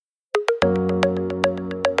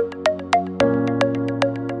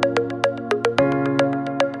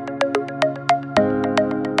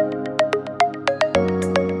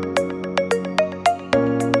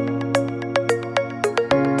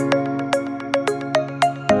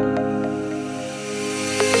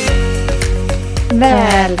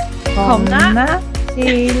Välkomna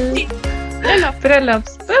till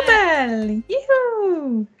Bröllopsbubbel!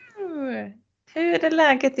 Juhu! Hur är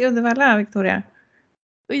läget i Uddevalla, Victoria?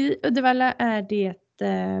 I Uddevalla är det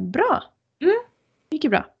bra.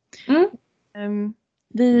 Mycket bra.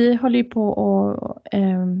 Vi håller ju på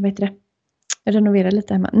att renovera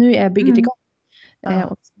lite hemma. Nu är bygget igång.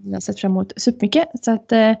 Och vi har sett fram emot supermycket. Så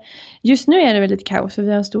att just nu är det väldigt kaos. För vi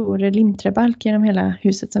har en stor limträbalk genom hela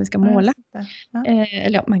huset som vi ska måla.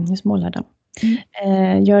 Magnus målar dem.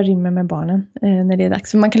 Jag rymmer med barnen när det är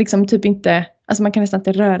dags. För man kan liksom typ inte, alltså man kan nästan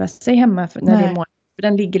inte röra sig hemma när det är målat. För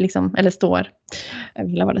den ligger liksom, eller står över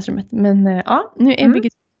hela vardagsrummet. Men nu är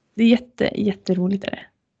bygget, det är jätteroligt är det.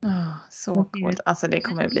 Så coolt. Alltså det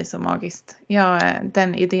kommer att bli så magiskt. Ja,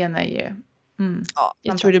 den idén är ju...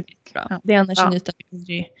 jag tror det blir bra. Ja. Det är annars en yta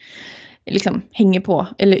vi liksom hänger på.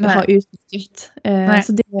 Eller har utnyttjat.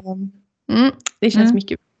 Så det känns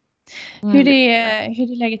mycket bra. Hur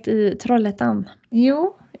är läget i Trollhättan?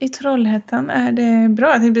 Jo, i Trollhättan är det bra.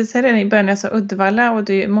 Jag tänkte säga det i början, jag sa Uddevalla. Och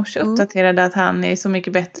du i morse uppdaterade att han är så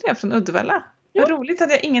mycket bättre från Uddevalla. Vad roligt,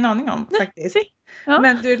 hade jag ingen aning om faktiskt. Ja.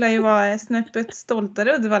 Men du lär ju vara snäppet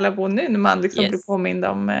stoltare Uddevallabo nu när man liksom blir påmind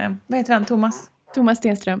om, vad heter han, Thomas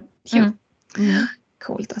Stenström.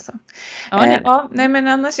 Coolt alltså. Nej men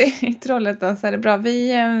annars i Trollhättan så är det bra.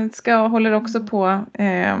 Vi håller också på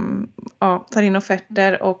tar in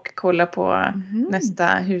offerter och kollar på nästa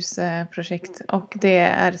husprojekt. Och det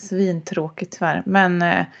är svintråkigt tyvärr. Men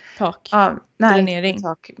dränering.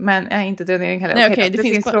 Men inte dränering heller. Nej, det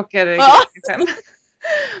finns tråkigare.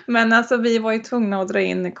 Men alltså vi var ju tvungna att dra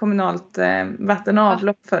in kommunalt vatten och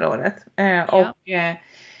avlopp förra året.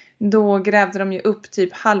 Då grävde de ju upp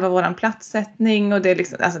typ halva våran platssättning och det,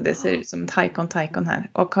 liksom, alltså det ser ut som ett taikon här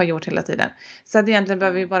och har gjort hela tiden. Så att egentligen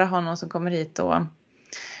behöver vi bara ha någon som kommer hit och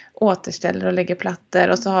återställer och lägger plattor.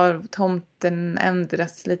 Och så har tomten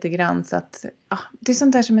ändrats lite grann så att det är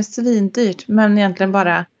sånt där som är svindyrt. Men egentligen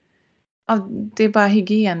bara, det är bara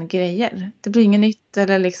hygiengrejer. Det blir inget nytt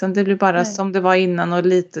eller liksom, det blir bara som det var innan och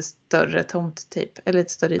lite större tomt typ. Eller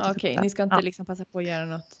lite större yta. Okej, ni ska inte liksom passa på att göra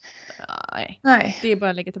något. Nej. Det är bara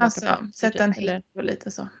att lägga tillbaka alltså, sätta en häck och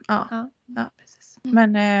lite så. Ja, precis.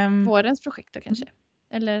 Men, vårens projekt då kanske?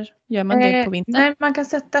 Eller gör man det på vintern? Nej, man kan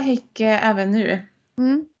sätta häck även nu.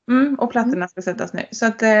 Och plattorna ska sättas nu. Så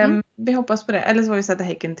att vi hoppas på det. Eller så får vi sätta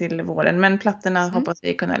häcken till våren. Men plattorna hoppas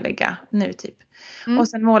vi kunna lägga nu typ. Och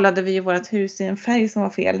sen målade vi ju vårt hus i en färg som var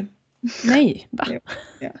fel. Nej, va?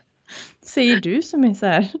 Ja. Säger du som är så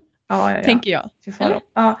här? Ja. Tänker jag.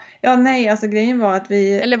 Ja, nej, alltså grejen var att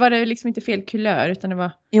vi... Eller var det liksom inte fel kulör utan det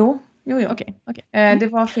var... Jo. Okej. Det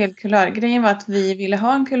var fel kulör. Grejen var att vi ville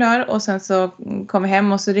ha en kulör och sen så kom vi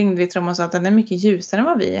hem och så ringde vi till dem och sa att den är mycket ljusare än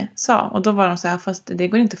vad vi sa. Och då var de så här, fast det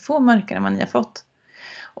går inte att få mörkare än vad ni har fått.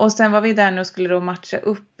 Och sen var vi där nu och skulle då matcha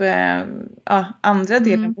upp andra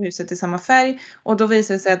delen på huset i samma färg. Och då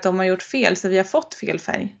visade det sig att de har gjort fel så vi har fått fel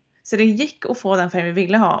färg. Så det gick att få den färg vi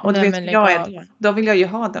ville ha. Och då vill jag ju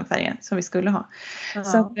ha den färgen som vi skulle ha. Ja.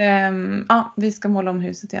 Så att, vi ska måla om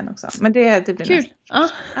huset igen också. Men det blir kul.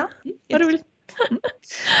 Vad roligt.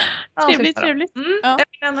 Trevligt.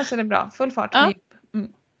 Annars är det bra. Full fart.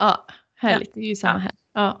 Ja, härligt. Det är ju samma här.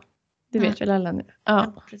 Ja, det vet väl alla nu.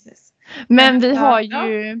 Ja, precis. Men vi har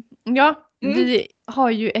ju... vi har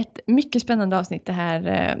ju ett mycket spännande avsnitt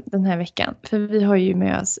den här veckan. För vi har ju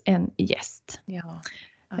med oss en gäst.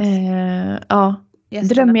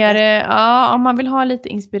 Drömmigare, om man vill ha lite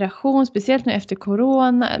inspiration, speciellt nu efter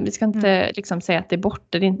corona. Vi ska inte liksom säga att det är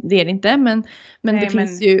borta, det är det inte, men det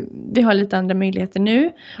finns ju, vi har lite andra möjligheter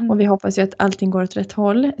nu och vi hoppas ju att allting går åt rätt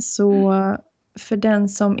håll. Så för den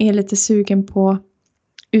som är lite sugen på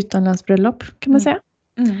utomlandsbröllop kan man säga,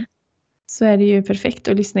 så är det ju perfekt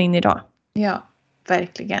att lyssna in idag. Ja,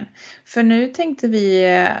 verkligen. För nu tänkte vi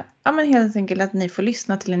helt enkelt att ni får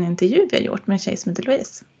lyssna till en intervju vi har gjort med en tjej som heter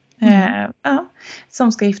Louise.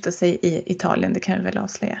 Som ska gifta sig i Italien, det kan vi väl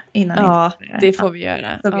avslöja innan. Ja, det får vi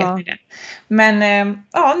göra. Så vet ni det. Men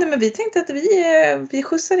men vi tänkte att vi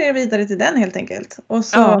skjutsar er vidare till den helt enkelt. Och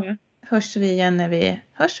så hörs vi igen när vi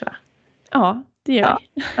hörs, va? Ja, det gör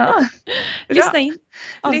vi.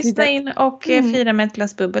 Lyssna in och fira med ett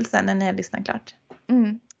glas bubbel sen när ni har lyssnat klart.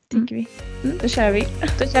 Tycker vi. Då kör vi.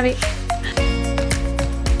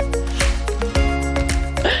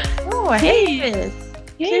 Hej!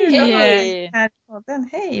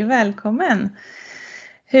 Hej, välkommen!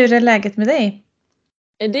 Hur är läget med dig?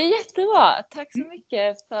 Det är jättebra. Tack så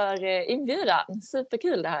mycket för inbjudan.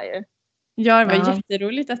 Superkul det här ju. Ja, det var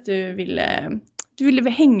jätteroligt att du ville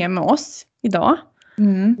hänga med oss idag.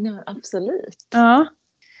 Ja, absolut. Ja.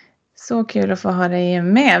 Så kul att få ha dig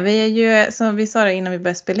med. Vi är ju, som vi sa det innan vi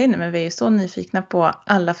började spela in, men vi är ju så nyfikna på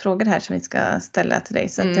alla frågor här som vi ska ställa till dig.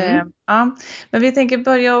 Så att, ja. Men vi tänker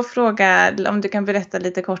börja och fråga om du kan berätta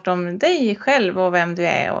lite kort om dig själv och vem du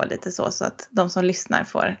är och lite så att de som lyssnar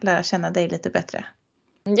får lära känna dig lite bättre.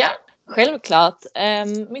 Ja, självklart.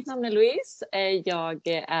 Mitt namn är Louise. Jag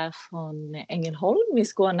är från Ängelholm i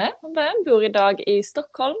Skåne. Jag bor idag i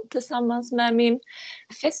Stockholm tillsammans med min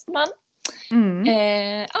fästman.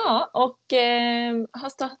 Och har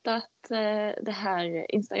startat det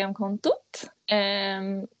här Instagram-kontot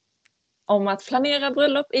om att planera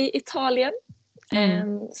bröllop i Italien.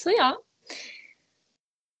 Så ja,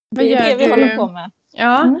 det är det vi håller på med.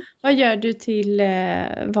 Ja, vad gör du till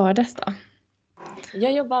vardags då?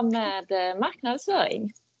 Jag jobbar med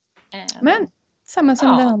marknadsföring. Men samma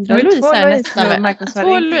som den andra Louise här nästan. Marknadsföring.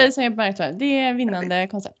 Två Louise på marknadsföring. Det är vinnande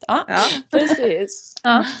koncept. Ja, precis.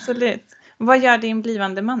 Ja. Absolut. Vad gör din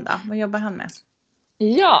blivande man då? Vad jobbar han med?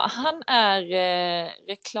 Ja, han är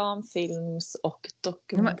reklamfilms- och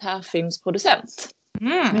dokumentärfilmsproducent.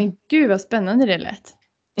 Men gud vad spännande det lät.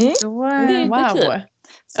 Det är kul.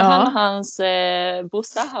 Så han och hans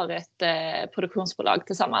brorsa har ett produktionsbolag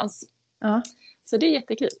tillsammans. Ja. Så det är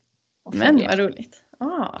jättekul. Men vad roligt.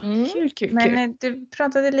 Kul. Men du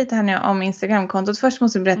pratade lite här nu om Instagram-kontot. Först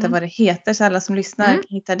måste du berätta vad det heter så alla som lyssnar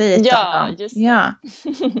hittar dig. Ja, just det. Ja.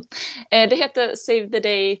 Det heter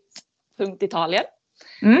savethe-date.italien.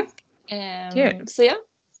 Kul. Så ja.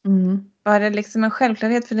 Var det liksom en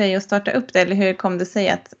självklarhet för dig att starta upp det? Eller hur kom det sig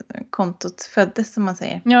att kontot föddes som man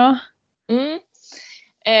säger? Ja.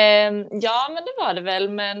 Ja, men det var det väl.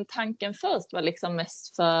 Men tanken först var liksom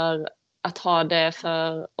mest för att ha det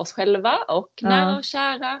för oss själva och nära och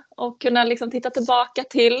kära. Och kunna liksom titta tillbaka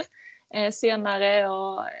till senare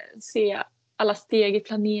och se alla steg i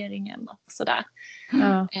planeringen och sådär.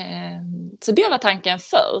 Så det var tanken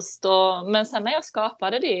först. Men sen när jag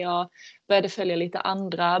skapade det och började följa lite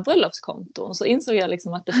andra bröllopskonton så insåg jag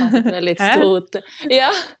liksom att det fanns ett väldigt stort...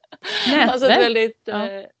 alltså ett väldigt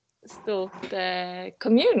stort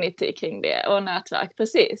community kring det och nätverk,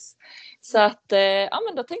 precis. Så att,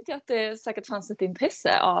 men då tänkte jag att det säkert fanns ett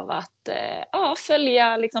intresse av att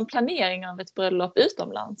följa liksom planering av ett bröllop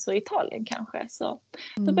utomlands och Italien kanske. Så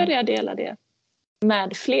då började jag dela det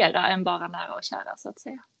med flera än bara nära och kära så att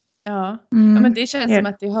säga. Ja, men det känns som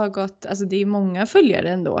att det har gått, alltså det är många följare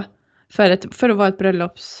ändå för att vara ett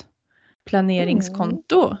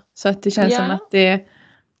bröllopsplaneringskonto. Så att det känns som att det,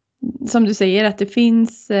 som du säger, att det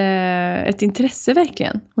finns ett intresse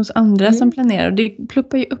verkligen hos andra som planerar. Och det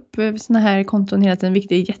pluppar ju upp såna här konton hela tiden,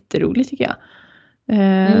 vilket är jätteroligt tycker jag.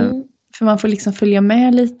 För man får liksom följa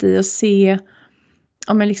med lite i och se,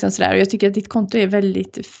 men liksom sådär. Och jag tycker att ditt konto är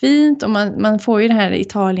väldigt fint och man får ju den här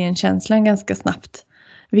Italien-känslan ganska snabbt.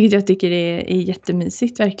 Vilket jag tycker är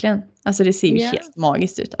jättemysigt verkligen. Alltså det ser ju helt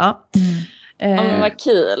magiskt ut. Ja. Men vad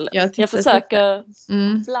kul. Jag försöker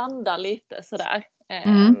blanda lite sådär.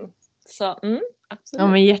 Så absolut. Ja,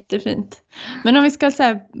 men jättefint. Men om vi ska så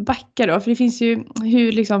här backa då, för det finns ju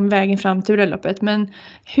hur liksom vägen fram till bröllopet, men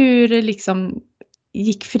hur liksom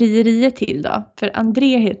gick frieriet till då? För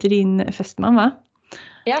André heter din fästman, va?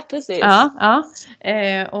 Ja, precis. Ja.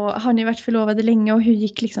 Och har ni varit förlovade länge och hur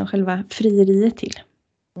gick liksom själva frieriet till?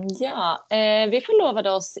 Ja, vi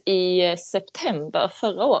förlovade oss i september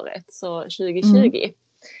förra året, så 2020.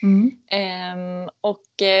 Och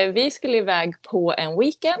vi skulle iväg på en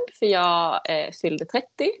weekend för jag fyllde 30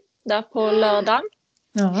 där på lördagen.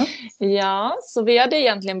 Ja, så vi hade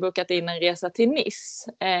egentligen bokat in en resa till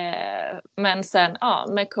Nice. Men sen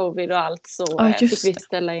med covid och allt så fick vi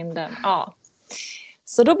ställa in den. Ja.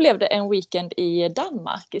 Så då blev det en weekend i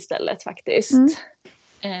Danmark istället faktiskt.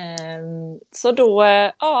 Så då,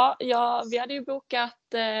 vi hade ju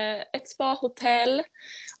bokat ett spa-hotell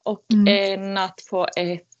och en natt på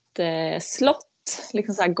ett slott,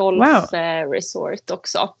 liksom så här golfresort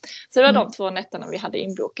också. Så det var de 2 nätterna vi hade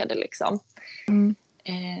inbokade liksom.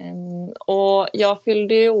 Och jag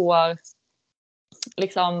fyllde ju år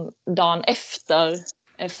liksom dagen efter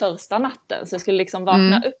första natten, så jag skulle liksom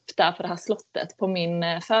vakna upp där på det här slottet på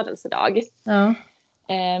min födelsedag.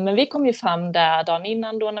 Men vi kom ju fram där dagen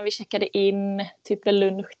innan då när vi checkade in typ vid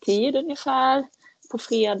lunchtid ungefär på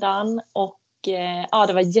fredagen och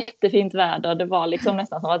det var jättefint väder. Det var liksom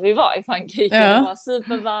nästan som att vi var i Frankrike. Det var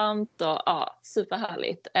supervarmt och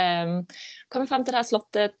superhärligt. Kom fram till det här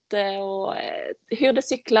slottet och hyrde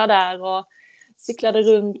cyklar där och cyklade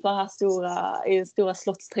runt på den här stora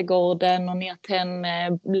slottsträdgården och ner till en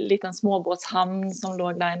liten småbåtshamn som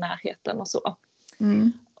låg där i närheten och så.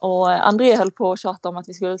 Och André höll på att tjata om att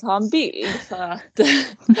vi skulle ta en bild för att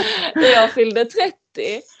jag fyllde 30.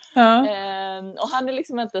 Ja. Och han är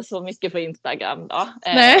liksom inte så mycket på Instagram då.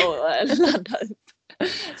 Nej. Och laddar upp.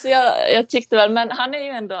 Så jag tyckte väl, men han är ju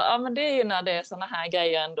ändå, ja men det är ju när det är såna här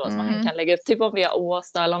grejer ändå som han kan lägga upp, typ om vi har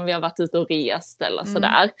Årsta eller om vi har varit ute och rest eller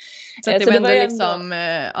sådär. Så att det så var var ändå ju liksom,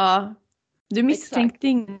 ja. Du misstänkte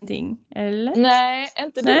ingenting, eller? Nej,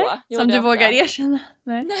 inte då. Nej, som du vågar erkänna.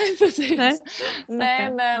 Nej, Nej, precis. Nej,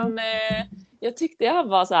 Stackarn. men jag tyckte jag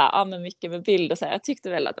var så här, ja men mycket med bilder så här. Jag tyckte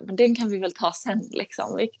väl att men den kan vi väl ta sen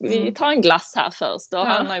liksom. Vi tar en glass här först. Och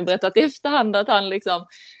han har ju berättat i efterhand att han liksom,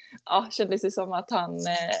 kändes det som att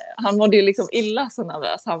han mådde ju liksom illa så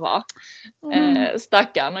nervös han var.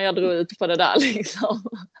 Stackarn, och jag drog ut på det där liksom.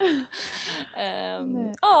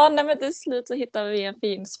 Nej men till slut så hittade vi en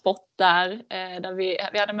fin spot där vi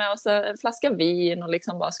hade med oss en flaska vin och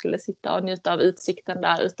liksom bara skulle sitta och njuta av utsikten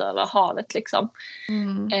där utöver havet liksom.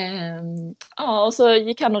 Och så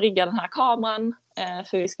gick han och riggade den här kameran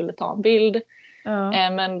för vi skulle ta en bild.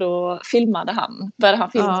 Men då började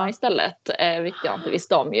han filma istället, vilket jag inte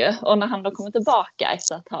visste om ju. Och när han då kommer tillbaka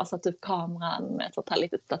efter att ha satt upp kameran med ett sånt här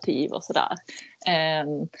litet stativ och sådär,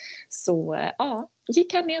 så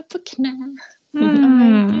gick han ner på knä.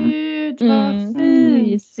 Gud, vad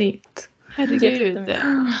mysigt. Herregud.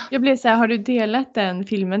 Jag blev så här, har du delat den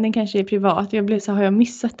filmen? Den kanske är privat. Jag blev så här, har jag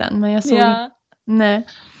missat den? Men jag såg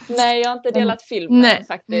Nej, jag har inte delat filmen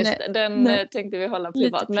faktiskt. Den tänkte vi hålla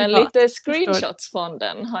privat. Men lite screenshots från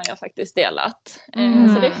den har jag faktiskt delat.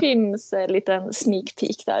 Så det finns en liten sneak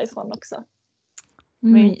peek därifrån också.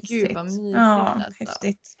 Men gud vad mysigt. Ja,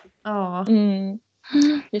 häftigt. Ja.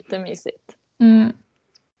 Jättemysigt.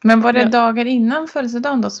 Men var det dagar innan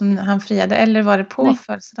födelsedagen då som han friade? Eller var det på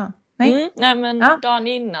födelsedagen? Nej, men dagen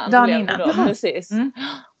innan. Dagen innan. Då, precis.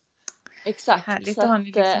 Exakt. Härligt, då har ni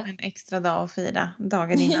liksom en extra dag att fira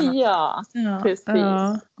dagen innan. Ja, precis.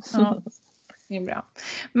 Ja. Det är bra.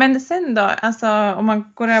 Men sen då, alltså om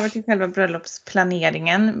man går över till själva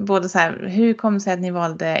bröllopsplaneringen, både så här, hur kom det sig att ni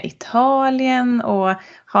valde Italien och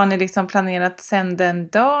har ni liksom planerat sen den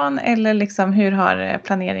dagen eller liksom hur har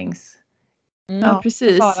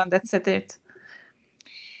förfarandet sett ut?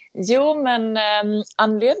 Jo, men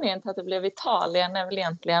anledningen till att det blev Italien är väl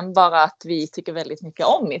egentligen bara att vi tycker väldigt mycket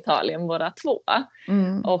om Italien båda två.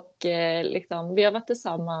 Och liksom, vi har varit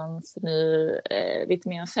tillsammans nu lite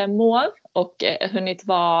mer än 5 år och hunnit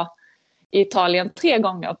vara i Italien 3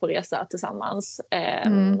 gånger på resa tillsammans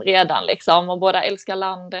redan liksom. Och båda älskar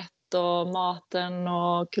landet och maten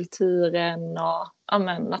och kulturen och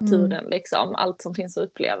naturen liksom. Allt som finns att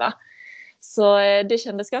uppleva. Så det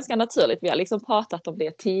kändes ganska naturligt. Vi har liksom pratat om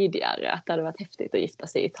det tidigare. Att det hade varit häftigt att gifta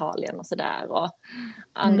sig i Italien och sådär. Och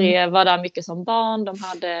André var där mycket som barn. De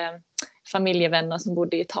hade familjevänner som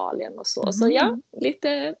bodde i Italien och så. Så ja,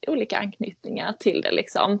 lite olika anknytningar till det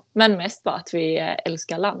liksom. Men mest bara att vi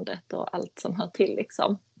älskar landet och allt som hör till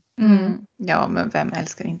liksom. Ja, men vem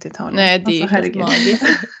älskar inte Italien? Nej, det är helt magiskt.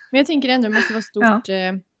 Men jag tänker ändå det måste vara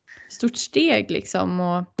stort steg liksom.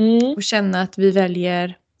 Och känna att vi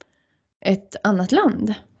väljer ett annat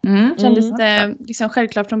land. Kändes det liksom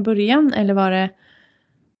självklart från början eller var det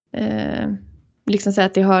liksom så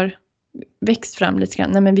att det har växt fram lite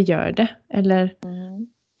grann? Nej men vi gör det. Eller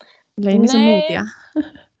är ni så modiga?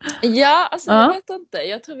 Ja, alltså jag vet inte.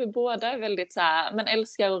 Jag tror vi båda är väldigt så här, men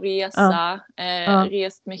älskar att resa.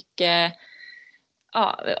 Rest mycket.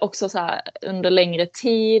 Ja, också så här under längre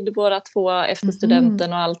tid båda två efter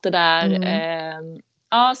studenten och allt det där.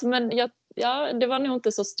 Men det var nog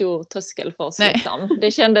inte så stor tröskel för oss. Liksom.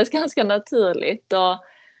 Det kändes ganska naturligt. Och,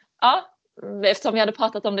 eftersom vi hade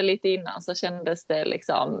pratat om det lite innan så kändes det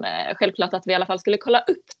liksom, självklart att vi i alla fall skulle kolla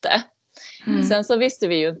upp det. Sen så visste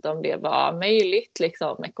vi ju inte om det var möjligt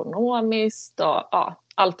liksom, ekonomiskt och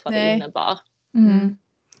allt vad det innebar.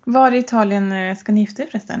 Var i Italien ska ni gifta er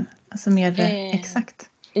förresten? Alltså mer exakt.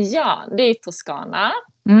 Ja, det är i Toscana.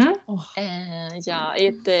 I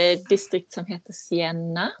ett distrikt som heter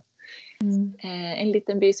Siena. En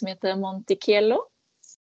liten by som heter Monticello.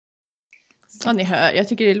 Ja, ni hör. Jag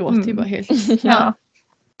tycker det låter ju bara helt...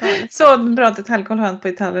 Så bra detaljkoll har jag på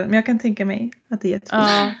Italien. Men jag kan tänka mig att det är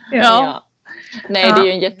jättefint. Nej, det är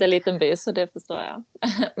ju en jätteliten by så det förstår jag.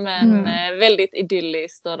 Men väldigt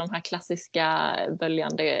idylliskt och de här klassiska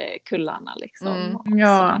böljande kullarna liksom.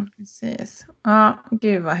 Ja, precis. Ja,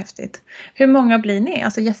 gud vad häftigt. Hur många blir ni?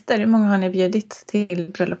 Alltså gäster, hur många har ni bjudit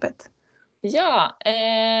till bröllopet? Ja,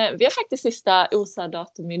 vi har faktiskt sista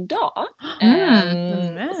OSA-datum idag.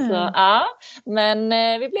 Men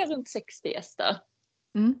vi blev runt 60 gäster.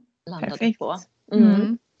 Perfekt. På.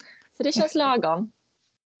 Så det känns lagom.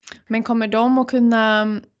 Men kommer de att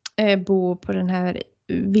kunna bo på den här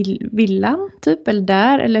villan typ eller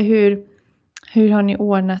där? Eller hur har ni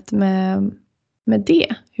ordnat med med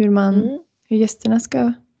det. Hur gästerna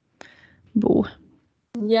ska bo.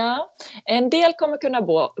 Ja, en del kommer kunna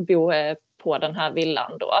bo på den här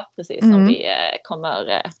villan då, precis som vi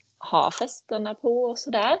kommer ha festerna på och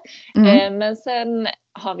sådär. Men sen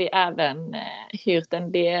har vi även hyrt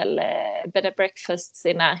en del bed and breakfasts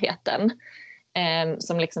i närheten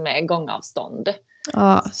som liksom är gångavstånd.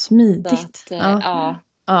 Ja, smidigt.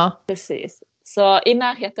 Ja, precis. Så i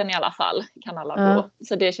närheten i alla fall kan alla bo.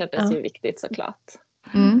 Så det kändes ju viktigt såklart.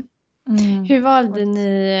 Hur valde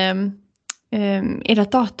ni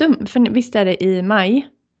ert datum? För visst är det i maj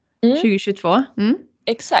 2022?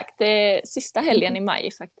 Exakt, det är sista helgen i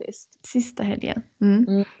maj faktiskt. Sista helgen.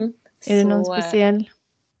 Är det någon speciell?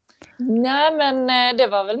 Nej, men det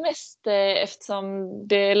var väl mest eftersom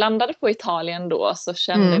det landade på Italien då, så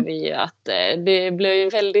kände vi ju att det blev ju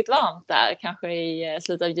väldigt varmt där, kanske i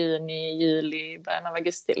slutet av juni, juli, början av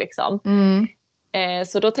augusti liksom.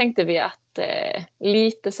 Så då tänkte vi att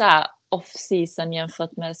lite så här off-season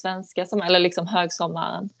jämfört med svenska, eller liksom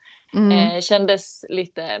högsommaren, kändes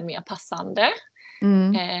lite mer passande.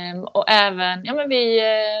 Och även, vi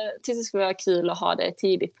tyckte det skulle vara kul att ha det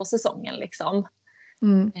tidigt på säsongen liksom.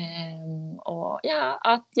 Och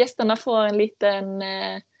att gästerna får en liten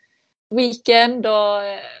weekend och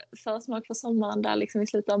försmak på sommaren där liksom i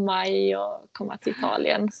slutet av maj och komma till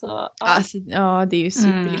Italien. Så, Alltså, det är ju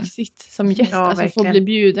superlyxigt som gäst, alltså få bli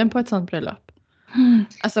bjuden på ett sånt bröllop.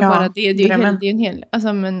 Alltså bara det är ju en hel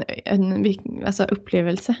alltså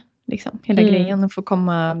upplevelse liksom, hela grejen att få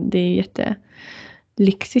komma, det är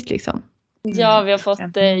jättelyxigt liksom. Ja, vi har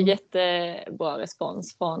fått jättebra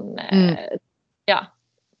respons från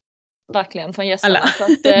verkligen från gästerna. Alla. Så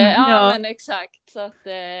att, men exakt. Så att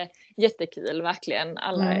jättekul, verkligen.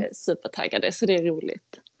 Alla är supertaggade, så det är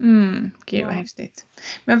roligt. Gud vad häftigt.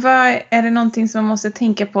 Men är det någonting som man måste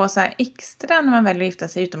tänka på så här extra när man väljer att gifta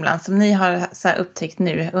sig utomlands, som ni har så här upptäckt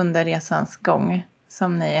nu under resans gång,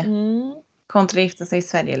 som ni kontra att gifta sig i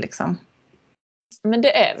Sverige liksom? Men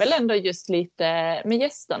det är väl ändå just lite med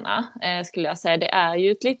gästerna, skulle jag säga. Det är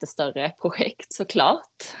ju ett lite större projekt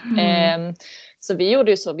såklart. Så vi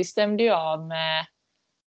gjorde ju så, vi stämde ju av med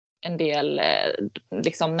en del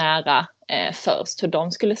liksom nära först, hur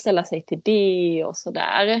de skulle ställa sig till det och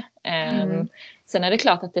sådär. Sen är det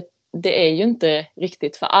klart att det är ju inte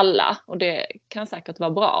riktigt för alla, och det kan säkert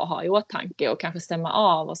vara bra att ha i åtanke och kanske stämma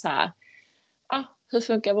av och så här, hur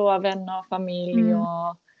funkar våra vänner och familj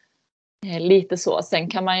och lite så. Sen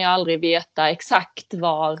kan man ju aldrig veta exakt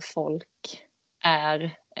var folk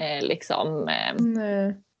är liksom.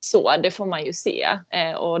 Så det får man ju se.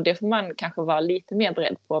 Och det får man kanske vara lite mer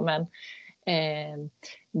beredd på. Men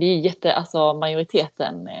det är ju alltså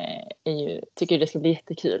majoriteten tycker det ska bli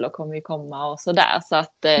jättekul och kommer ju komma och sådär. Så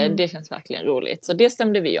att det känns verkligen roligt. Så det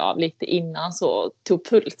stämde vi av lite innan, så tog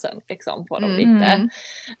pulsen liksom på dem lite.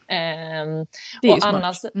 Det är och ju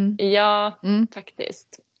annars, smart.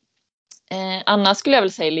 faktiskt. Annars skulle jag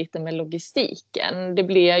väl säga lite med logistiken. Det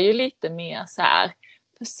blir ju lite mer så här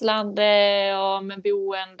pusslande och med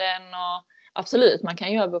boenden, och absolut, man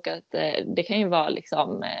kan ju ha bokat, det kan ju vara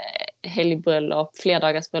liksom helgbröllop,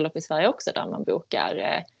 flerdagarsbröllop i Sverige också, där man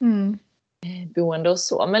bokar boende och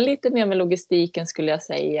så. Men lite mer med logistiken skulle jag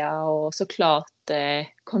säga, och såklart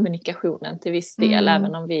kommunikationen till viss del,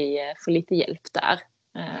 även om vi får lite hjälp där.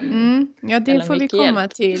 Ja, det får vi komma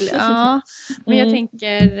till. Ja, men jag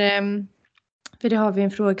tänker, för det har vi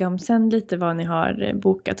en fråga om sen lite, vad ni har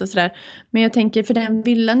bokat och sådär. Men jag tänker, för den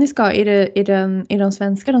villan ni ska, är de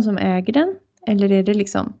svenskar de som äger den? Eller är det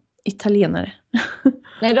liksom italienare?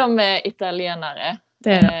 Nej, de är italienare.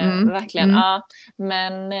 Det är verkligen, ja.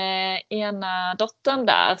 Men ena dottern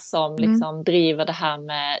där som liksom driver det här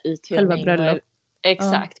med uthyrning. Själva bröllop.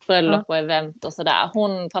 Exakt, bröllop och event och sådär.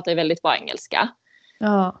 Hon pratar ju väldigt bra engelska.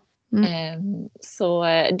 Ja. Så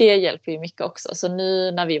det hjälper ju mycket också. Så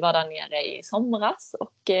nu när vi var där nere i somras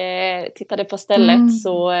och tittade på stället,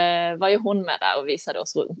 så var ju hon med där och visade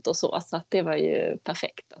oss runt och så. Så att det var ju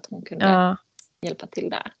perfekt att hon kunde hjälpa till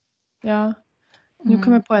där. Ja, nu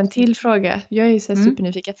kommer jag på en till fråga. Jag är ju så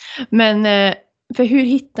supernyfiken. Men för hur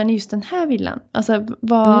hittar ni just den här villan? Alltså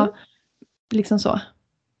vad liksom så?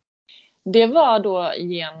 Det var då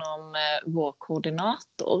genom vår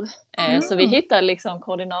koordinator. Så vi hittade liksom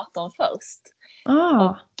koordinatorn först.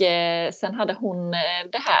 Och sen hade hon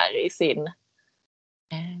det här i sin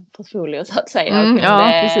portfolio så att säga. Och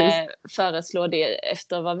kunde föreslå det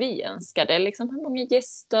efter vad vi önskade. Liksom hur många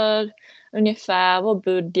gäster, ungefär vår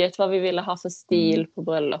budget, vad vi ville ha för stil på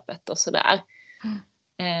bröllopet och sådär.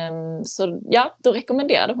 Så ja, då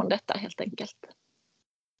rekommenderade hon detta helt enkelt.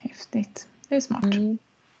 Häftigt. Det är smart.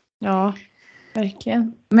 Ja.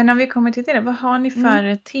 Verkligen. Men om vi kommer till det, vad har ni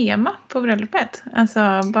för tema på bröllopet? Alltså,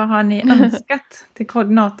 vad har ni önskat till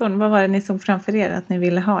koordinatorn? Vad var det ni såg framför er att ni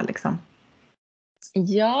ville ha liksom?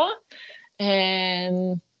 Ja,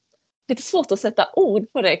 lite svårt att sätta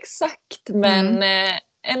ord på det exakt, men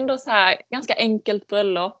ändå så här ganska enkelt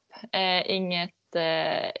bröllop, inget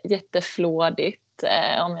jätteflådigt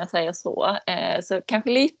om jag säger så. Så kanske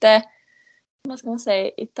lite, vad ska man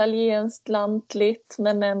säga, italienskt, lantligt,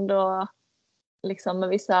 men ändå liksom med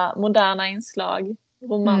vissa moderna inslag,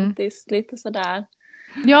 romantiskt, lite sådär.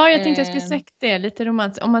 Ja, jag tänkte jag skulle sagt det, lite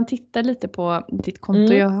romantiskt. Om man tittar lite på ditt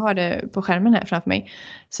konto, jag har det på skärmen här framför mig,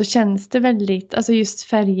 så känns det väldigt, alltså just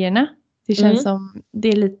färgerna, det känns som det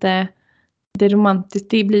är lite, det är romantiskt,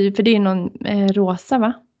 det blir, för det är någon rosa,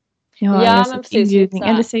 va? Ja, men precis. Inbjudning,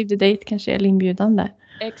 eller save the date kanske, eller inbjudan där.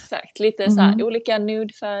 Exakt, lite så här, olika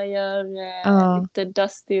nudefärger, lite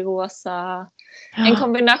dusty rosa. En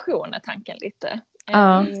kombination är tanken lite.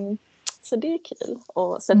 Så det är kul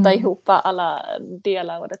att sätta ihop alla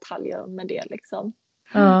delar och detaljer med det liksom.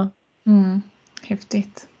 Ja.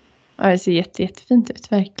 Häftigt. Ja, det ser jättefint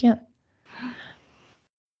ut, verkligen.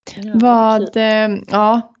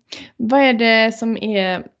 Ja, vad är det som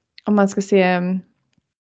är, om man ska se,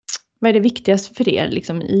 vad är det viktigaste för er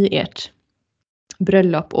liksom i ert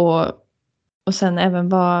bröllop, och sen även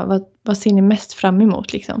vad ser ni mest fram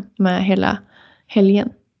emot liksom med hela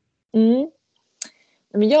helgen?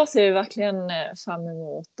 Men jag ser ju verkligen fram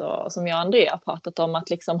emot, och som jag och Andrea har pratat om, att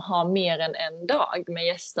liksom ha mer än en dag med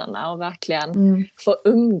gästerna och verkligen få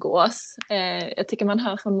umgås. Jag tycker man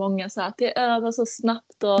hör från många så att det är över så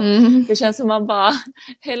snabbt och det känns som man bara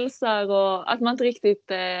hälsar och att man inte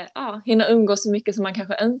riktigt hinner umgås så mycket som man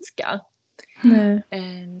kanske önskar.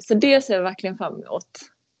 Så det ser jag verkligen fram emot.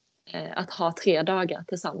 Att ha 3 dagar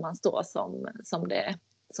tillsammans då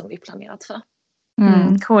som vi planerat för.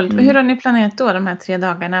 Coolt. Hur har ni planerat då de här 3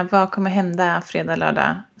 dagarna? Vad kommer hända fredag,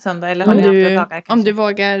 lördag, söndag? Eller har ni andra dagar kanske? Om du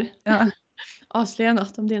vågar avslöja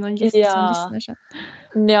något, om det är någon gäst som lyssnar. Så.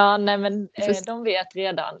 Ja, nej men de vet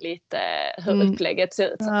redan lite hur upplägget ser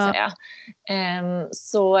ut så att säga.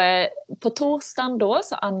 Så på torsdagen då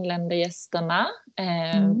så anländer gästerna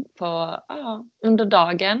under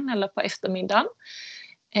dagen eller på eftermiddagen.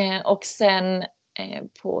 Och sen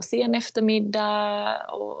på sen eftermiddag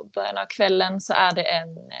och början av kvällen så är det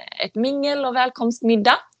ett mingel och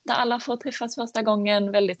välkomstmiddag där alla får träffas första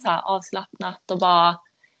gången, väldigt så här avslappnat och bara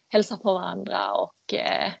hälsa på varandra och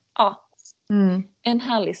en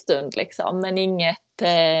härlig stund liksom, men inget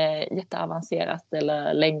jätteavancerat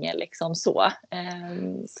eller länge liksom så.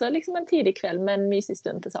 Så liksom en tidig kväll med en mysig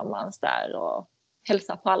stund tillsammans där och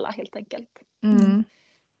hälsa på alla helt enkelt.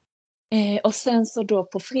 Och sen så då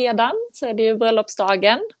på fredagen så är det ju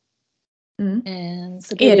bröllopsdagen.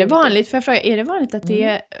 Så är det vanligt, för jag fråga, är det vanligt att det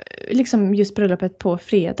är liksom just bröllopet på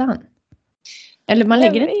fredagen? Eller man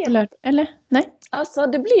lägger det inte lördag, eller? Nej. Alltså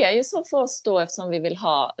det blir ju så för oss då, eftersom vi vill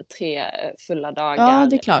ha 3 fulla dagar. Ja,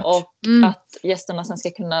 det är klart. Och att gästerna sen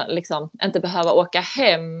ska kunna liksom inte behöva åka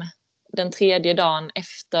hem den 3:e dagen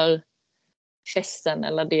efter festen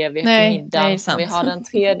eller det vi har middagen som vi har den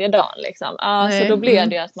 3:e dagen liksom. Så då blir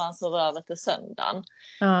det ju att man sover över till söndagen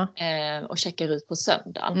och checkar ut på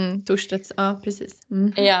söndagen. Torsdags, precis.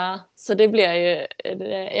 Ja, så det blir ju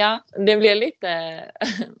det blir lite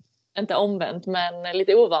inte omvänt, men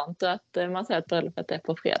lite ovant att man säger att bröllopet är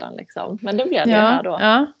på fredagen liksom. Men det blir det här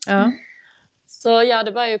då. Så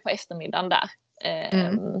det börjar ju på eftermiddagen där.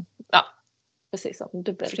 Precis som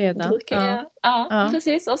dubbelfredag.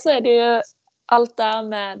 Precis. Och så är det ju allt där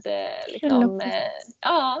med liksom,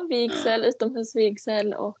 vigsel,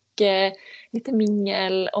 utomhusvigsel och lite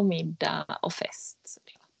mingel och middag och fest.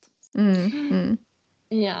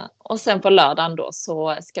 Ja, och sen på lördagen då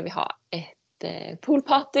så ska vi ha ett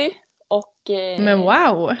poolparty. Och, men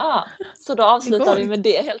wow! Ja, så då avslutar vi med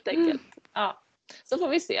det helt enkelt. Ja. Så får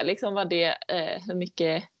vi se liksom hur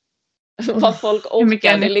mycket vad folk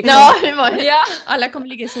orkar. Liksom. Alla kommer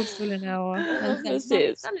ligga i solstolarna och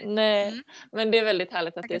precis. Nej. Men det är väldigt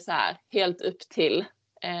härligt att det är så här helt upp till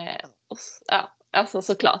oss. Ja, alltså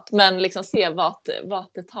såklart. Men liksom se vart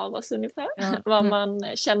det tar oss ungefär. Vad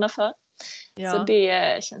man känner för. Så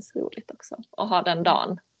det känns roligt också att ha den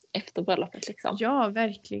dagen efter bröllopet liksom. Ja,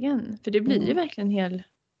 verkligen. För det blir ju verkligen en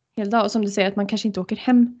hel dag. Och som du säger, att man kanske inte åker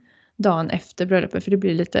hem dagen efter bröllopet. För det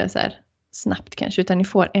blir lite så här snabbt kanske. Utan ni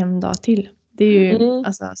får en dag till. Det är ju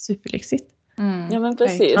alltså superlyxigt. Ja, men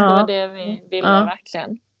precis. Det var det vi ville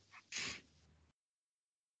verkligen.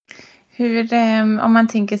 Hur, om man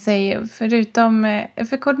tänker sig, förutom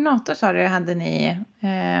för koordinator sa du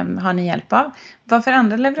har ni hjälp av. Vad för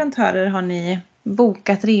andra leverantörer har ni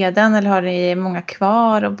bokat redan eller har ni många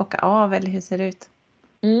kvar att bocka av eller hur ser det ut?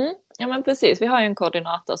 Ja men precis, vi har ju en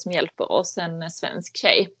koordinator som hjälper oss, en svensk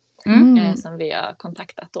tjej som vi har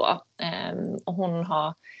kontaktat då. Och hon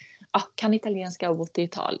kan italienska och bott i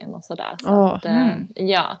Italien och sådär.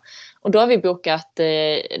 Ja, och då har vi bokat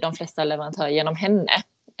de flesta leverantörer genom henne.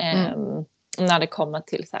 När det kommer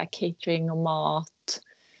till så här catering och mat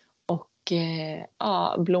och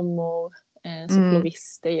blommor, så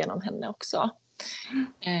florister genom henne också.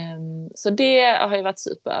 Så det har ju varit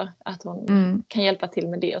super att hon kan hjälpa till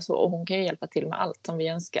med det och så, och hon kan ju hjälpa till med allt som vi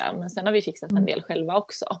önskar, men sen har vi fixat en del själva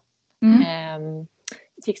också.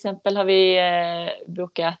 Till exempel har vi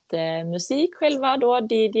bokat musik själva då,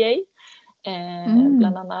 DJ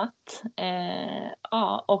bland annat.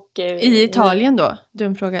 Och i Italien då?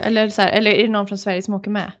 Dum fråga. Eller är det någon från Sverige som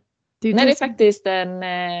åker med? Det är faktiskt en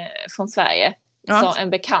från Sverige. Så en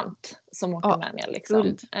bekant som åker med mig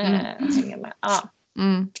liksom. Hänger med.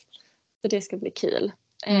 Så det ska bli kul.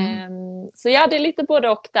 Så ja, det är lite både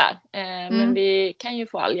och där. Men vi kan ju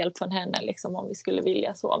få all hjälp från henne liksom, om vi skulle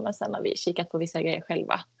vilja så. Men sen har vi kikat på vissa grejer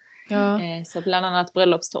själva. Så bland annat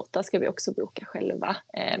bröllopstårta ska vi också boka själva.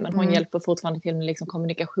 Men hon hjälper fortfarande till med liksom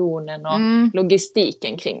kommunikationen och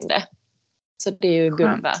logistiken kring det. Så det är ju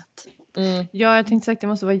guld värt. Ja, jag tänkte sagt det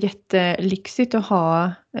måste vara jättelyxigt att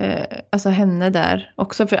ha alltså henne där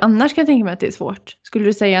också. För annars kan jag tänka mig att det är svårt. Skulle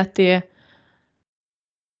du säga att det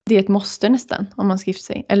är ett måste nästan om man ska gifta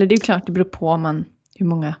sig? Eller det är klart, det beror på hur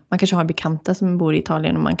många. Man kanske har bekanta som bor i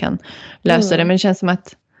Italien och man kan lösa det. Men det känns som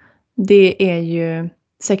att det är ju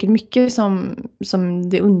säkert mycket som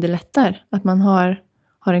det underlättar. Att man har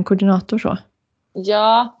en koordinator så.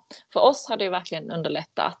 Ja, för oss har det verkligen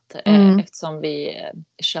underlättat eftersom vi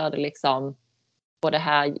körde liksom på det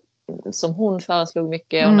här som hon föreslog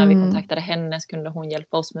mycket, och när vi kontaktade henne så kunde hon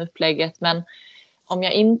hjälpa oss med upplägget. Men om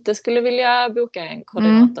jag inte skulle vilja boka en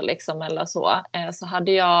koordinator liksom, eller så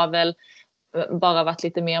hade jag väl bara varit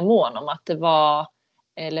lite mer mån om att det var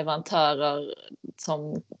leverantörer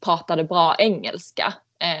som pratade bra engelska.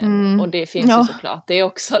 Och det finns ju såklart det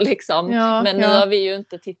också liksom. Men nu har vi ju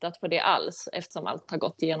inte tittat på det alls eftersom allt har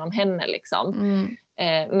gått igenom henne liksom.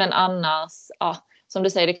 Men annars, som du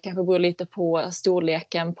säger, det kanske beror lite på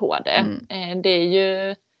storleken på det. Det är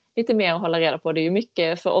ju lite mer att hålla reda på. Det är ju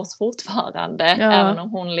mycket för oss fortfarande. Även om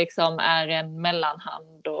hon liksom är en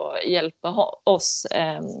mellanhand och hjälper oss,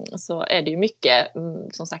 så är det ju mycket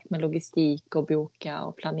som sagt med logistik och boka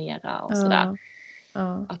och planera och sådär.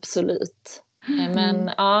 Absolut.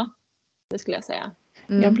 Men det skulle jag säga.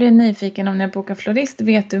 Jag blir nyfiken om när jag bokar florist.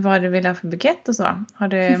 Vet du vad du vill ha för bukett och så?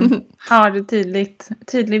 Har du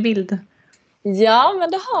tydlig bild? Ja,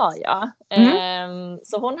 men det har jag.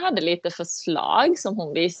 Så hon hade lite förslag som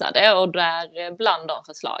hon visade, och där bland de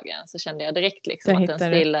förslagen så kände jag direkt liksom att den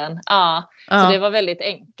stilen, så det var väldigt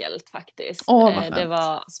enkelt faktiskt. Det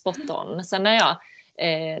var spot on. Sen har jag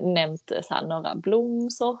nämnt så här några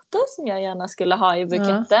blomsorter som jag gärna skulle ha i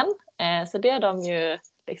buketten. Så det har de ju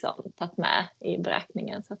liksom tagit med i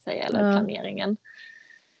beräkningen så att säga, eller planeringen.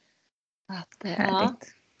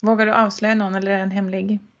 Härligt. Vågar du avslöja någon eller är den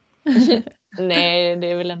hemlig? Nej,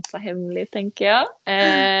 det är väl inte så hemligt tänker jag.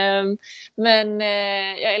 Men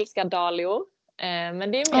jag älskar dahlior.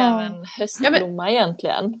 Men det är mer en höstblomma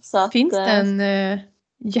egentligen. Så att, finns det en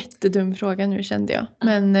jättedum fråga nu kände jag.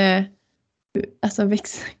 Men alltså,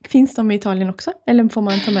 finns de i Italien också? Eller får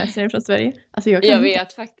man ta med sig det från Sverige? Alltså, jag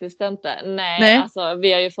vet faktiskt inte. Nej. Alltså,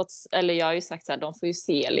 vi har ju fått, eller jag har ju sagt så här, de får ju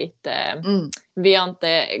se lite. Vi har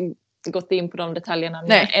inte gått in på de detaljerna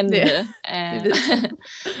ännu.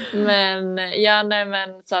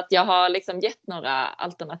 Men så att jag har liksom gett några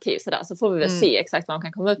alternativ så får vi väl se exakt vad de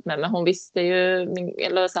kan komma upp med. Men hon visste ju,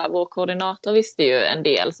 eller så här, vår koordinator visste ju en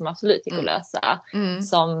del som absolut gick att lösa.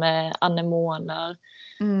 Som anemoner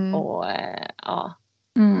och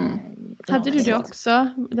Hade du det också?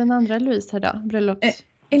 Den andra Louise här då? Bröllops?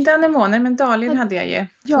 Inte anemoner, men dahlior hade jag ju.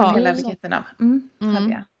 Från hela buketten av.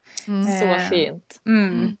 Hade jag. Så fint.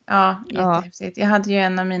 Ja, jättehäftigt. Jag hade ju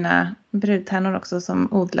en av mina brudtärnor också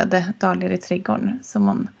som odlade dahlior i trädgården som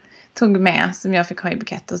hon tog med, som jag fick ha i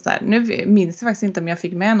bukett och sådär. Nu minns jag faktiskt inte om jag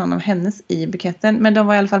fick med någon av hennes i buketten, men de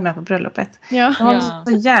var i alla fall med på bröllopet. De var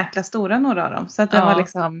så jäkla stora, några av dem, så att det var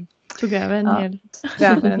liksom tog över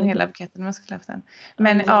en hela buketten om jag skulle haft den.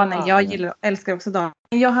 Men jag älskar också dahlior.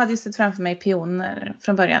 Jag hade ju sett framför mig pioner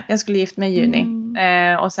från början. Jag skulle gift mig i juni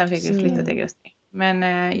och sen fick vi flytta till augusti. Men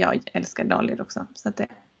jag älskar dahlior också. Så att det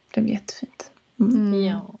blev jättefint.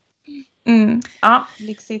 Ja,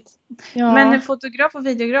 lyxigt. Ja. Men fotograf och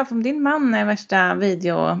videograf, om din man är värsta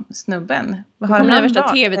videosnubben. Har han värsta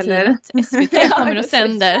tv-teamet? SVT kommer och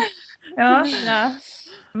sänder. Ja.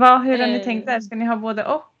 Hur har ni tänkt där? Ska ni ha både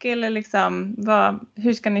och? Eller liksom,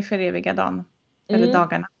 hur ska ni föreviga dagen? Eller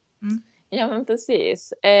dagarna? Mm. Ja, men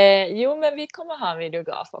precis. Jo, men vi kommer ha en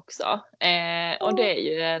videograf också. Och det är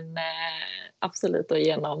ju absolut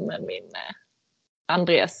genom min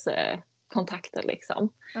Andres kontakter liksom.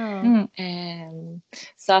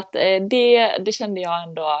 Så att det kände jag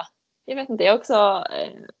ändå. Jag vet inte, jag har också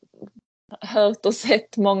hört och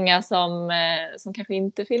sett många som kanske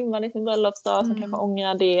inte filmade sin bröllopsdag, som kanske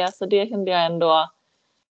ångrar det. Så det kände jag ändå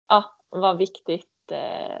var viktigt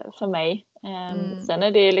för mig. Sen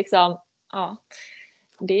är det liksom,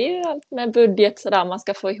 det är ju allt med budget sådär, man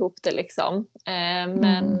ska få ihop det liksom.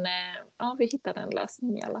 Men vi hittade en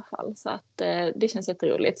lösning i alla fall. Så att det känns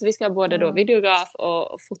jätteroligt. Så vi ska ha både då videograf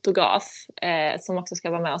och fotograf som också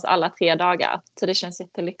ska vara med oss alla 3 dagar. Så det känns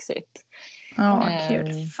jättelyxigt. Ja,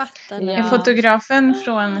 kul. Fattar. Är fotografen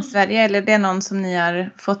från Sverige eller det är någon som ni har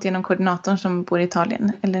fått genom koordinatorn som bor i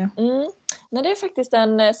Italien? Eller? Nej, det är faktiskt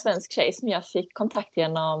en svensk tjej som jag fick kontakt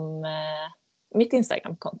genom mitt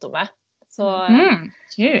Instagram-konto med. Så,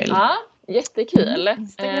 kul! Ja, jättekul.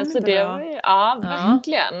 Så det var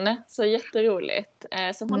verkligen. Så jätteroligt.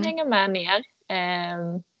 Så hon hänger med ner.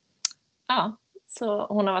 Så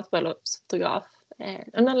hon har varit bröllopsfotograf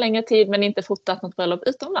under en längre tid men inte fotat något bröllop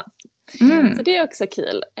utomlands. Så det är också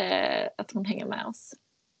kul att hon hänger med oss.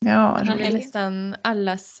 Ja, det är nästan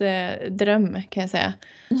allas dröm kan jag säga.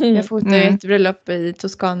 Jag fotade ett bröllop i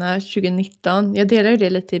Toscana 2019. Jag delar ju det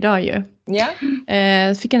lite idag ju. Ja.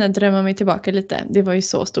 Fick ändå drömma mig tillbaka lite. Det var ju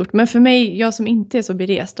så stort. Men för mig, jag som inte är så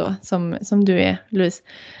berest då, som du är Louise,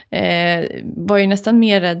 var ju nästan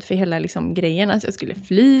mer rädd för hela liksom, grejen. Att jag skulle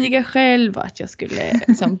flyga själv och att jag skulle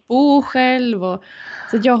liksom, bo själv.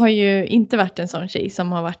 Så jag har ju inte varit en sån tjej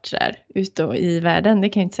som har varit så där ute i världen, det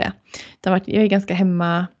kan jag inte säga. Jag är ganska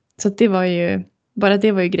hemma. Så det var ju, bara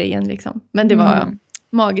det var ju grejen liksom. Men det var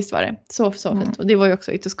magiskt var det. Så fint. Och det var ju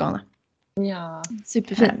också i Toscana. Ja.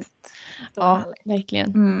 Superfint. Ja,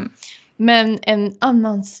 verkligen. Men en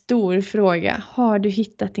annan stor fråga. Har du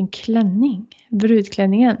hittat din klänning?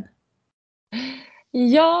 Brudklänningen?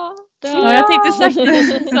 Ja, jag tänkte sagt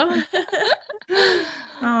det.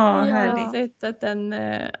 Härligt. Att den,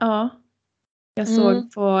 jag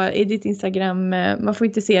såg i ditt Instagram, man får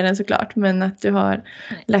inte se den såklart, men att du har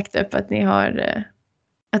lagt upp att ni har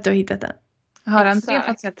att du har hittat den. Har André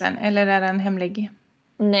fått sett den eller är den hemlig?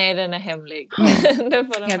 Nej, den är hemlig. Det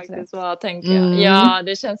får den faktiskt vara, tänker jag. Ja,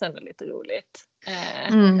 det känns ändå lite roligt.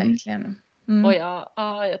 Verkligen. Och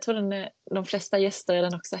jag tror de flesta gäster är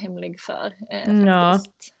den också hemlig för.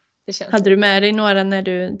 Det känns hade du med dig några när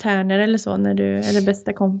du tärnar eller så? Eller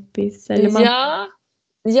bästa kompis? Eller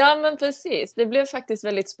Ja, men precis. Det blev faktiskt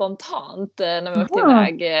väldigt spontant när vi åkte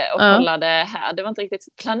iväg och kollade här. Det var inte riktigt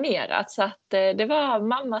planerat, så att det var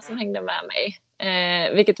mamma som hängde med mig.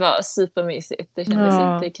 Vilket var supermysigt. Det kändes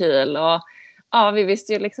jättekul. Och vi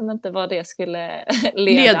visste ju liksom inte vad det skulle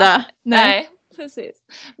leda. Nej, precis.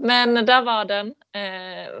 Men där var den.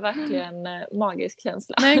 Verkligen magisk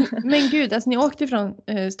känsla. Men gud, alltså ni åkte från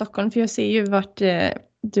Stockholm, för jag ser ju vart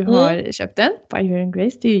du har köpt den. By Her and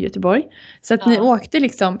Grace, det är ju Göteborg. Så att ni åkte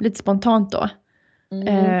liksom lite spontant då.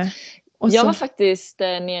 Jag var faktiskt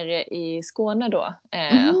nere i Skåne då.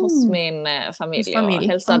 Hos min familj. Och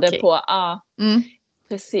hälsade på.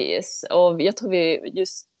 Precis. Och jag tror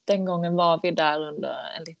just den gången var vi där under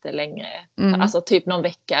en lite längre. Alltså typ någon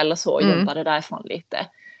vecka eller så. Jobbade därifrån lite.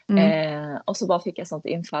 Och så bara fick jag sånt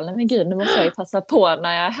infall. Men gud, nu måste jag ju passa på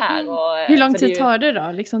när jag är här. Och, hur lång tid tar det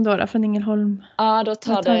då? Liksom då från Ängelholm? Ja, då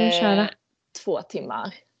tar det 2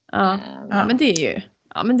 timmar. Men det är ju...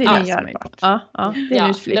 Ja, men det är görbart. Ja, det är en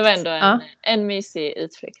utflykt. Det var ändå en mysig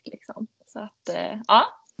utflykt liksom. Så att,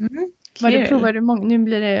 Provar du många? Nu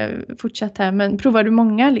blir det fortsatt här, men provar du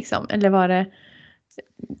många liksom? Eller var det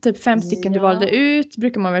typ 5 stycken du valde ut?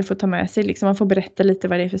 Brukar man väl få ta med sig liksom? Man får berätta lite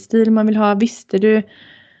vad det är för stil man vill ha. Visste du?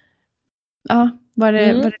 Ja, var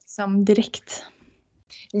det liksom direkt?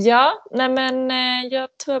 Ja, nej men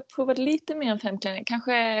jag tror jag provade lite mer än 5 klänningar.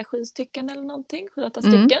 Kanske 7 stycken eller någonting. 7-8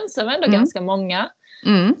 stycken. Så det var ändå ganska många.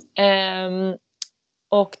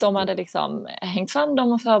 Och de hade liksom hängt fram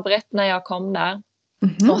dem och förberett när jag kom där.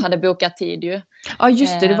 Och hade bokat tid ju. Ja,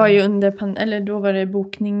 just det. Det var ju eller då var det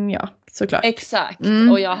bokning, såklart. Exakt.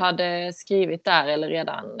 Och jag hade skrivit där eller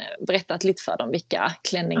redan berättat lite för dem vilka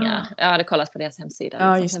klänningar. Jag hade kollat på deras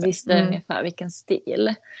hemsida. Liksom, så jag visste ungefär vilken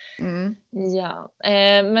stil. Ja.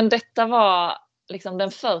 Men detta var liksom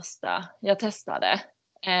den första jag testade.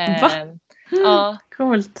 Va? Ja.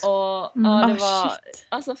 Coolt. Och det var,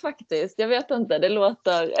 alltså faktiskt, jag vet inte, det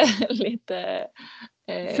låter lite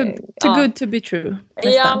Too good to be true.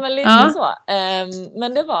 Nästan. Ja, men lite så.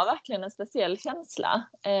 Men det var verkligen en speciell känsla.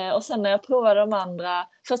 Och sen när jag provade de andra,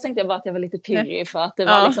 först tänkte jag bara att jag var lite pirrig för att det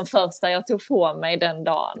var liksom första jag tog på mig den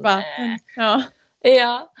dagen.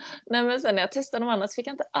 Ja, nej, men sen när jag testade de andra så fick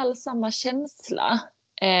jag inte alls samma känsla.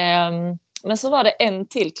 Men så var det en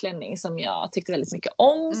till klänning som jag tyckte väldigt mycket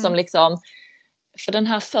om. Som liksom, för den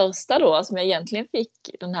här första då som jag egentligen fick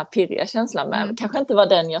den här pirriga känslan med. Kanske inte var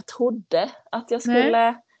den jag trodde att jag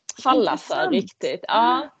skulle falla för riktigt.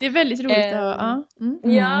 Ja. Det är väldigt roligt.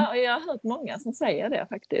 Ja, och jag har hört många som säger det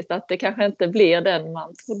faktiskt. Att det kanske inte blir den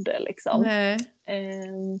man trodde liksom.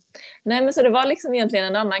 Nej, men så det var liksom egentligen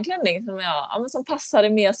en annan klänning som passade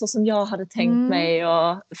mer så som jag hade tänkt mig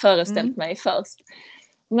och föreställt mig först.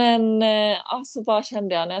 Men så bara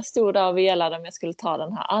kände jag när jag stod där och velade om jag skulle ta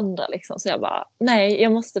den här andra liksom, så jag bara, nej,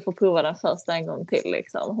 jag måste få prova den första en gång till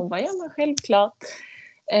liksom. Hon bara, ja men självklart.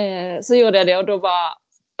 Så gjorde jag det och då bara,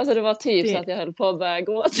 alltså det var typ så att jag höll på att börja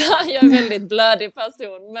gråta. Jag är en väldigt blödig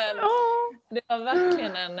person, men det var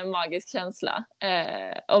verkligen en magisk känsla.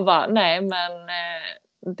 Och bara, nej men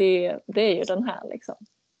det är ju den här liksom.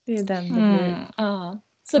 Det är den det blir.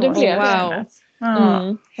 Så det blev det.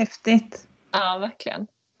 Häftigt. Ja, verkligen.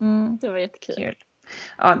 Det var jättekul. Kul.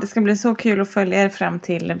 Ja, det ska bli så kul att följa er fram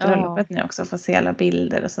till bröllopet nu också. Få se alla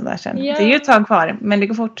bilder och sådär sen. Det är ju ett tag kvar, men det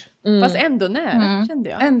går fort. Fast ändå nära, kände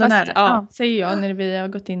jag. Ändå nära. Ja, säger jag när vi har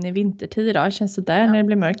gått in i vintertid idag. Känns så där när det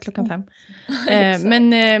blir mörkt 5:00.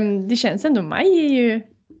 Men det känns ändå, maj är ju,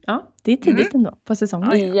 det är tidigt ändå på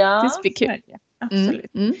säsongen. Ja, det blir kul.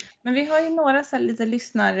 Absolut. Men vi har ju några så här lite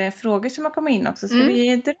lyssnarfrågor som har kommit in också. Ska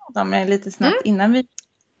vi dra dem lite snabbt innan vi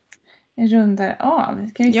rundar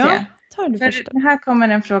av? Kan vi se? För här kommer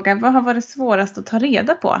en fråga. Vad har varit svårast att ta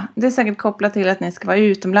reda på? Det är säkert kopplat till att ni ska vara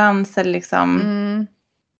utomlands eller liksom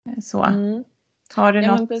så. Har du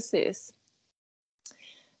något? Men precis.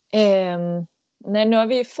 Nej, nu har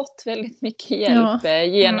vi fått väldigt mycket hjälp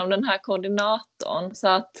genom den här koordinatorn. Så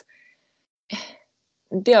att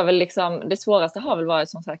det har väl liksom, det svåraste har väl varit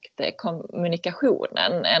som sagt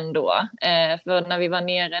kommunikationen ändå. För när vi var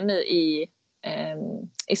nere nu i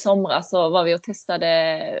somras så var vi och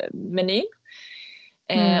testade menyn.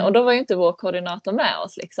 Och då var ju inte vår koordinator med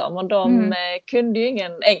oss liksom. Och de kunde ju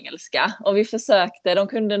ingen engelska. Och vi försökte, de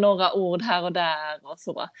kunde några ord här och där och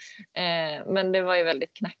så. Men det var ju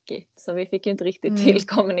väldigt knackigt. Så vi fick ju inte riktigt till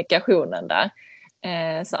kommunikationen där.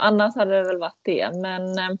 Så annars hade det väl varit det.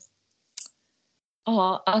 Men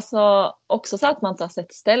ja, alltså också så att man inte har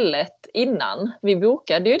sett stället innan. Vi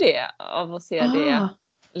bokade ju det av att se det.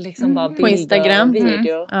 Liksom bara bilder, på Instagram,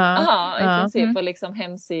 video. I princip på liksom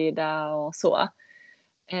hemsida och så.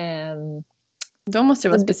 Då måste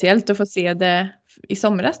det vara speciellt att få se det i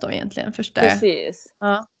somras då egentligen. Första. Precis.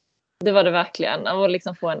 Det var det verkligen. Att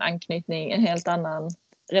liksom få en anknytning, en helt annan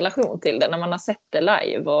relation till det. När man har sett det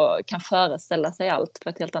live och kan föreställa sig allt på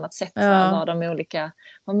ett helt annat sätt. Vad de olika,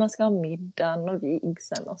 vad man ska ha middagen och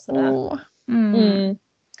vigseln och sådär.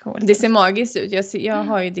 Cool. Det ser magiskt ut. Jag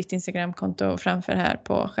har ju ditt Instagramkonto framför här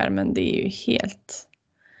på skärmen. Det är ju helt...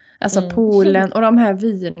 Alltså poolen och de här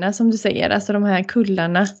vyerna som du säger. Alltså de här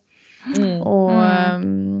kullarna. Och...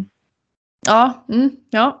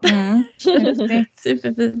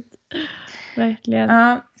 Superfint.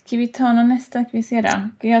 Verkligen. Ska vi ta någon nästa? Ska vi se då?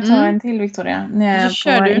 Ska jag ta en till, Victoria? När jag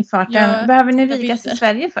är på i farten. Behöver ni vigas i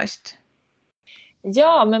Sverige först?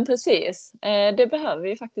 Ja, men precis. Det behöver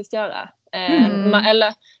vi faktiskt göra.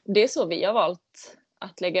 Eller det är så vi har valt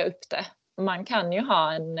att lägga upp det. Man kan ju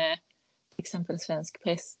ha en till exempel svensk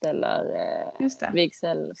präst eller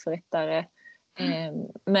vigselförrättare.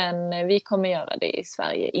 Men vi kommer göra det i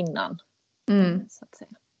Sverige innan. Så att säga.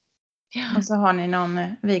 Och så har ni någon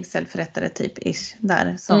vigselförrättare typ ish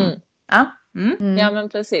där som... Ja, men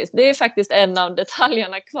precis. Det är faktiskt en av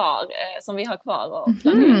detaljerna kvar som vi har kvar och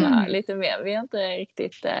planera lite mer. Vi har inte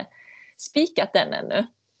riktigt spikat den ännu.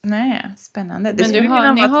 Nej, spännande. Det men du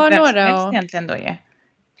har, ni har några och... egentligen då är.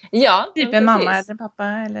 Ja, typ en mamma eller pappa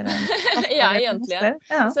eller en pappa. Ja, egentligen.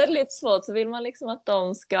 Så är det lite svårt, så vill man liksom att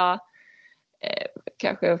de ska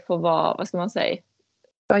kanske få vara, vad ska man säga?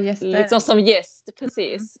 Liksom som gäst,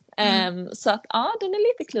 precis. Så att den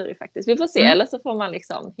är lite klurig faktiskt. Vi får se, eller så får man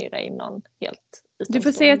liksom hyra in någon helt utomstående. Du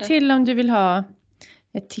får säga till om du vill ha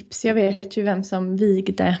ett tips. Jag vet ju vem som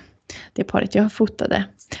vigde det paret jag fotade.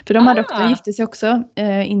 För de hade också gifte sig också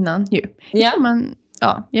innan ju.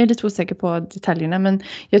 Jag är lite osäker på detaljerna, men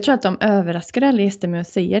jag tror att de överraskade alla gäster med att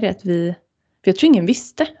säga det. För jag tror ingen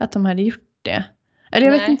visste att de hade gjort det. Eller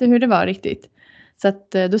jag vet inte hur det var riktigt. Så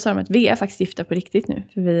att då sa de att vi är faktiskt gifta på riktigt nu.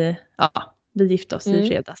 För vi gifte oss i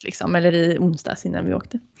fredags liksom. Eller i onsdags innan vi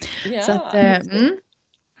åkte. Ja. Så att,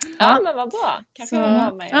 Ja, men vad bra. Kanske Så,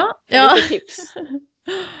 jag var med. ja. Lite tips.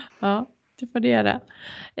 Ja, det får det göra.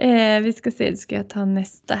 Vi ska se, ska jag ta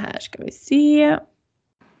nästa här. Ska vi se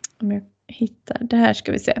om jag hittar. Det här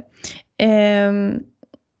ska vi se.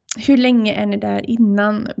 Hur länge är ni där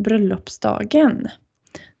innan bröllopsdagen?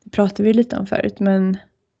 Det pratade vi lite om förut, men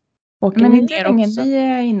åker Men ni inte ner länge också? ni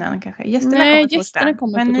är innan kanske. Gästerna Nej, kommer gästerna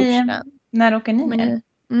kommer men på ni, torsdag. när åker ni ner?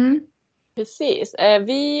 Precis.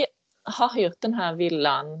 Vi har hyrt den här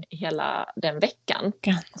villan hela den veckan.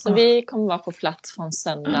 Så vi kommer vara på plats från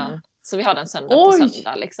söndagen. Så vi har den söndag till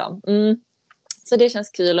söndag liksom. Så det känns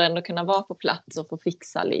kul att ändå kunna vara på plats och få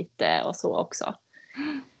fixa lite och så också.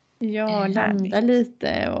 Ja, landa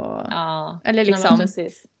lite och eller liksom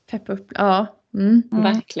peppa upp. Ja,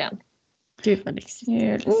 verkligen. Gud vad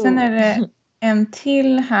lyxigt. Sen är det en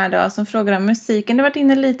till här då som frågar om musiken. Du har varit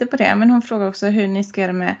inne lite på det, men hon frågar också hur ni ska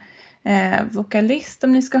göra med vokalist,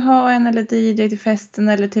 om ni ska ha en eller DJ till festen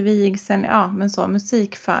eller till vigseln. Ja, men så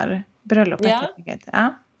musik för bröllopet.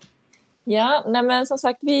 Ja, nej men som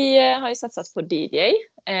sagt, vi har ju satsat på DJ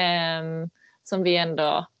som vi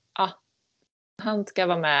ändå, han ska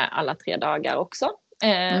vara med alla 3 dagar också.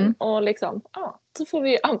 Och liksom, så får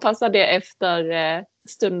vi anpassa det efter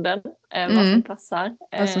stunden, vad som passar.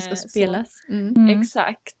 Vad som ska spelas.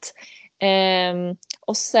 Exakt.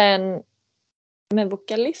 Och sen med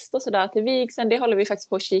vokalist och sådär till vigseln, det håller vi faktiskt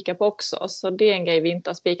på att kika på också. Så det är en grej vi inte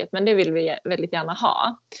har spikat, men det vill vi väldigt gärna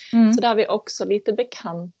ha. Så där har vi också lite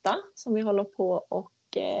bekanta som vi håller på och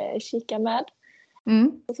kika med.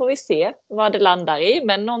 Så får vi se vad det landar i,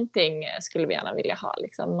 men någonting skulle vi gärna vilja ha.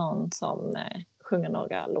 Liksom någon som sjunger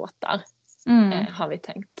några låtar har vi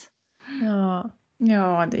tänkt.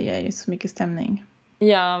 Ja, det ger ju så mycket stämning.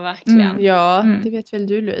 Ja, verkligen. Ja, det vet väl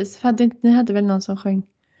du, Louise. Ni hade väl någon som sjöng?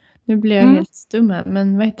 Nu blir jag helt stum här,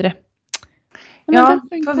 men vad heter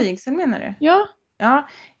det? På vigseln menar du? Ja,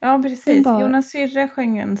 precis. Jonas syrra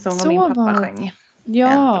sjöng en sång och min pappa sjöng.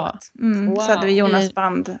 Ja. Wow. Så hade vi Jonas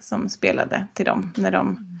band som spelade till dem när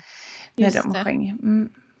de sjöng.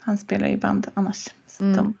 Han spelar i band annars. Så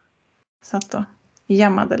de satt och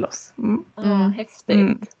jammade loss.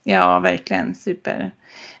 Häftigt. Ja, verkligen. Super.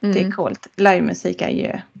 Det är coolt. Livemusik är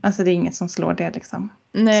ju, alltså det är inget som slår det liksom.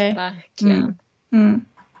 Nej. Verkligen.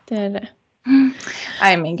 Det är det.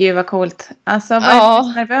 Nej men gud vad coolt. Alltså vad är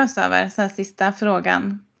du nervös över? Så här, sista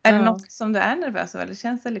frågan. Är det något som du är nervös över? Eller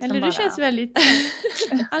känns det liksom eller bara... du känns väldigt...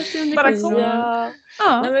 alltid under bara kontroll.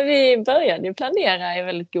 Nej, men vi började ju planera i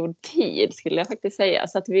väldigt god tid skulle jag faktiskt säga.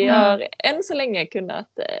 Så att vi har än så länge kunnat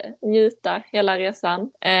njuta hela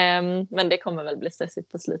resan. Men det kommer väl bli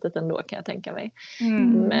stressigt på slutet ändå kan jag tänka mig.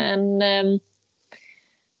 Men...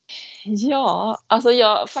 alltså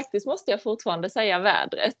faktiskt måste jag fortfarande säga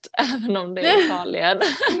vädret, även om det är Italien.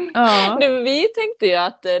 Vi tänkte ju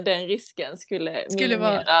att den risken skulle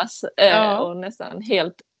minimeras och nästan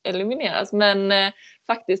helt elimineras. Men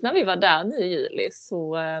faktiskt när vi var där nu i juli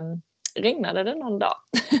så regnade det någon dag.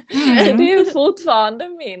 Det är fortfarande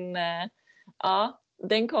min...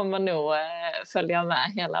 den kommer nog följa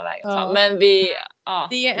med hela vägen fram. Men det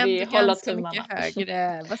är ändå ganska mycket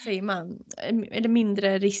högre, vad säger man? Eller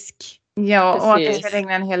mindre risk. Ja, och att det ska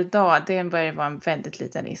regna en hel dag, det börjar vara en väldigt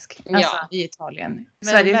liten risk. Alltså i Italien.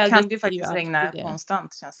 Sverige kan det ju faktiskt regna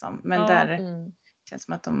konstant känns som. Men där känns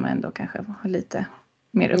som att de ändå kanske har lite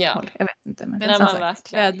mer uppehåll. Jag vet inte. Men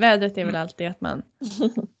vädret är väl alltid att man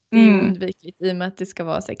det är undvikligt i och med att det ska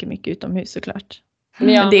vara säkert mycket utomhus såklart.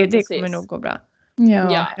 Men det kommer nog gå bra.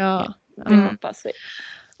 Ja. Det hoppas vi.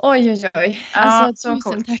 Oj. Alltså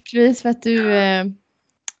tusen tack Louise för att du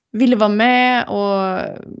ville vara med och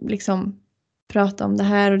liksom prata om det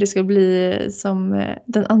här. Och det ska bli som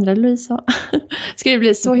den andra Louise sa. Ska det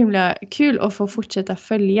bli så himla kul att få fortsätta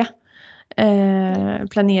följa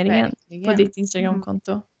planeringen på ditt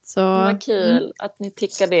Instagramkonto. Så vad kul att ni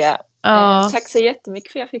tycker det. Tack så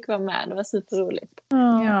jättemycket för att jag fick vara med. Det var superroligt.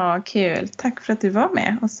 Ja, kul. Tack för att du var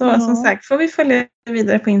med. Och så som sagt får vi följa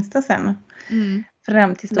vidare på Insta sen.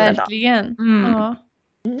 Fram till stora verkligen.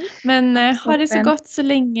 Men ha det så gott så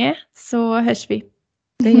länge så hörs vi.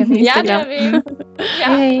 Det gör vi. Ja, det gör vi.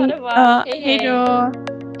 Ha det bra. Hej då.